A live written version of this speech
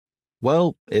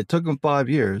Well, it took them 5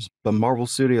 years, but Marvel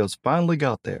Studios finally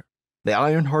got there. The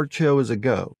Ironheart show is a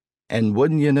go, and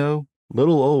wouldn't you know,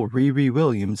 little old Riri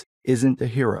Williams isn't a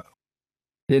hero.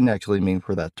 Didn't actually mean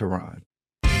for that to rhyme.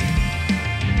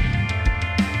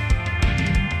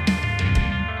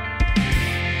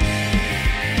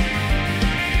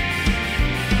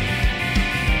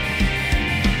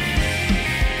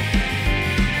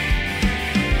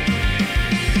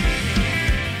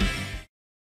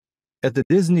 At the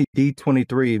Disney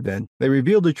D23 event, they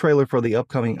revealed a trailer for the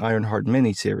upcoming Ironheart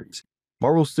miniseries.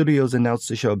 Marvel Studios announced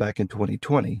the show back in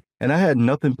 2020, and I had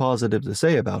nothing positive to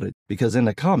say about it because in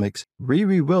the comics,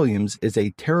 Riri Williams is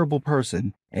a terrible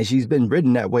person, and she's been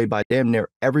written that way by damn near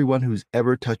everyone who's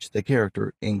ever touched the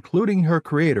character, including her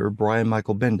creator, Brian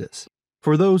Michael Bendis.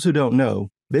 For those who don't know,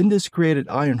 Bendis created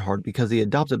Ironheart because he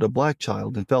adopted a black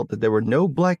child and felt that there were no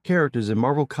black characters in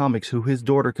Marvel Comics who his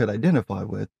daughter could identify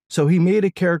with, so he made a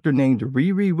character named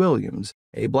Riri Williams,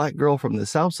 a black girl from the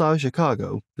South Side of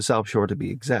Chicago, the South Shore to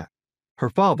be exact. Her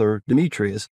father,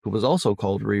 Demetrius, who was also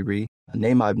called Riri, a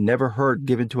name I've never heard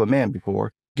given to a man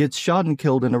before, gets shot and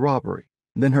killed in a robbery.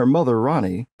 Then her mother,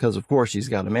 Ronnie, because of course she's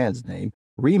got a man's name,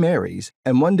 remarries,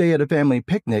 and one day at a family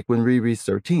picnic when Riri's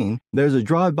 13, there's a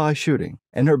drive-by shooting,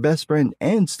 and her best friend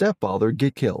and stepfather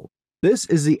get killed. This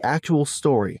is the actual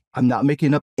story. I'm not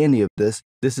making up any of this.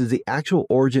 This is the actual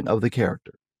origin of the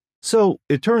character. So,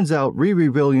 it turns out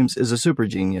Riri Williams is a super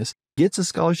genius, gets a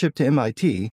scholarship to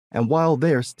MIT, and while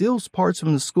there steals parts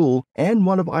from the school and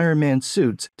one of Iron Man's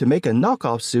suits to make a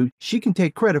knockoff suit she can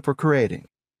take credit for creating.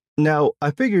 Now,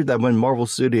 I figured that when Marvel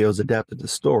Studios adapted the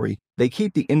story, they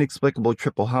keep the inexplicable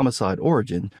triple homicide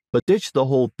origin, but ditch the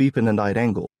whole thief in the night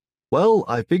angle. Well,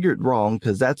 I figured wrong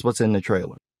because that's what's in the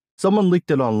trailer. Someone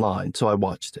leaked it online, so I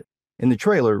watched it. In the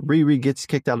trailer, Riri gets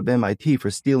kicked out of MIT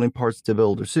for stealing parts to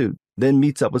build her suit, then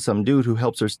meets up with some dude who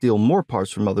helps her steal more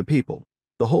parts from other people.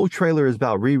 The whole trailer is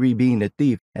about Riri being a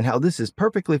thief and how this is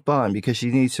perfectly fine because she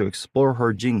needs to explore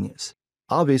her genius.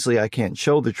 Obviously, I can't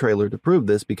show the trailer to prove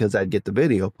this because I'd get the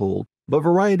video pulled, but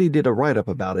Variety did a write-up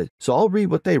about it, so I'll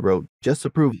read what they wrote just to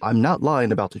prove I'm not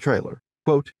lying about the trailer.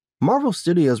 Quote, Marvel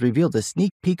Studios revealed a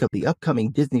sneak peek of the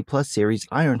upcoming Disney Plus series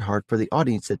Ironheart for the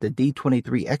audience at the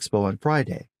D23 Expo on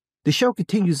Friday. The show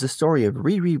continues the story of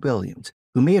Riri Williams,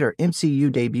 who made her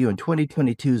MCU debut in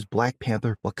 2022's Black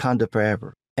Panther: Wakanda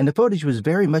Forever, and the footage was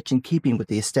very much in keeping with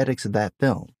the aesthetics of that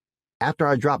film. After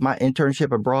I dropped my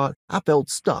internship abroad, I felt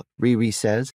stuck, Riri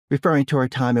says, referring to her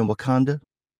time in Wakanda.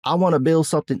 I want to build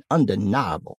something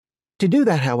undeniable. To do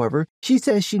that, however, she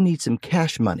says she needs some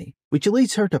cash money, which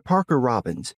leads her to Parker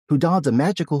Robbins, who dons a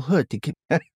magical hood to keep...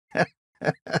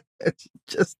 It's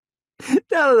just...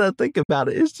 Now that I think about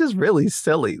it, it's just really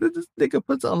silly. This nigga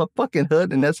puts on a fucking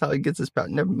hood and that's how he gets his power.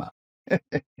 Never mind.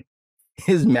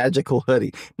 His magical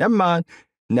hoodie.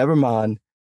 Never mind.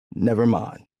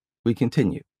 We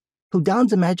continue. Who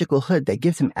dons a magical hood that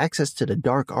gives him access to the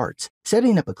dark arts,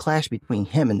 setting up a clash between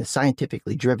him and the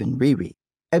scientifically driven Riri.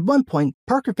 At one point,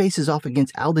 Parker faces off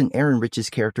against Alden Ehrenreich's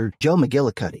character, Joe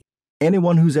McGillicuddy.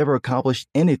 Anyone who's ever accomplished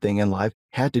anything in life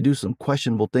had to do some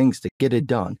questionable things to get it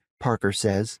done, Parker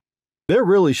says. They're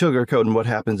really sugarcoating what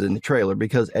happens in the trailer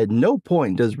because at no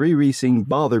point does Riri seem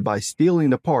bothered by stealing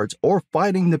the parts or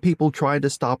fighting the people trying to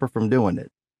stop her from doing it.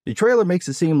 The trailer makes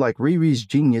it seem like Riri's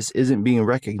genius isn't being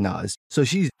recognized, so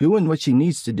she's doing what she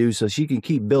needs to do so she can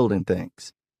keep building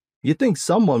things. You'd think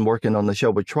someone working on the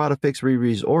show would try to fix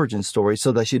Riri's origin story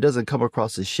so that she doesn't come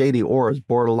across as shady or as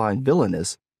borderline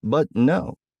villainous, but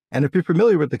no. And if you're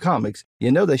familiar with the comics,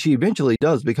 you know that she eventually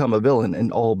does become a villain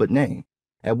in all but name.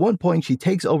 At one point, she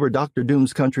takes over Dr.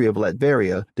 Doom's country of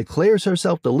Latveria, declares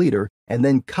herself the leader, and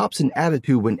then cops an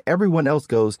attitude when everyone else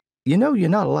goes, you know you're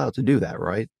not allowed to do that,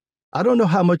 right? I don't know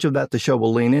how much of that the show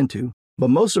will lean into, but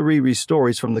most of Riri's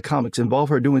stories from the comics involve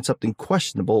her doing something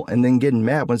questionable and then getting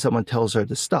mad when someone tells her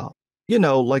to stop. You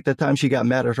know, like the time she got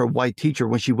mad at her white teacher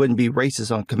when she wouldn't be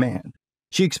racist on command.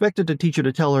 She expected the teacher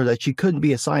to tell her that she couldn't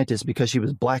be a scientist because she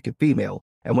was black and female,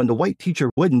 and when the white teacher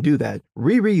wouldn't do that,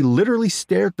 Riri literally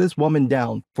stared this woman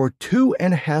down for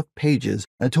 2.5 pages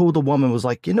until the woman was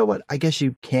like, you know what, I guess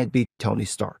you can't be Tony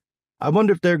Stark. I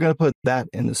wonder if they're going to put that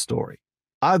in the story.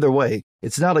 Either way,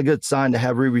 it's not a good sign to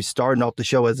have Riri starting off the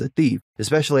show as a thief,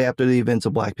 especially after the events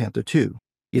of Black Panther 2.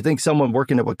 You'd think someone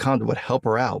working at Wakanda would help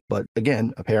her out, but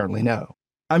again, apparently no.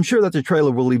 I'm sure that the trailer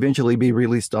will eventually be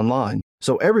released online,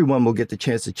 so everyone will get the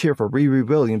chance to cheer for Riri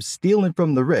Williams stealing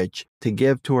from the rich to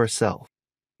give to herself.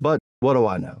 But what do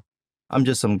I know? I'm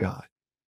just some guy.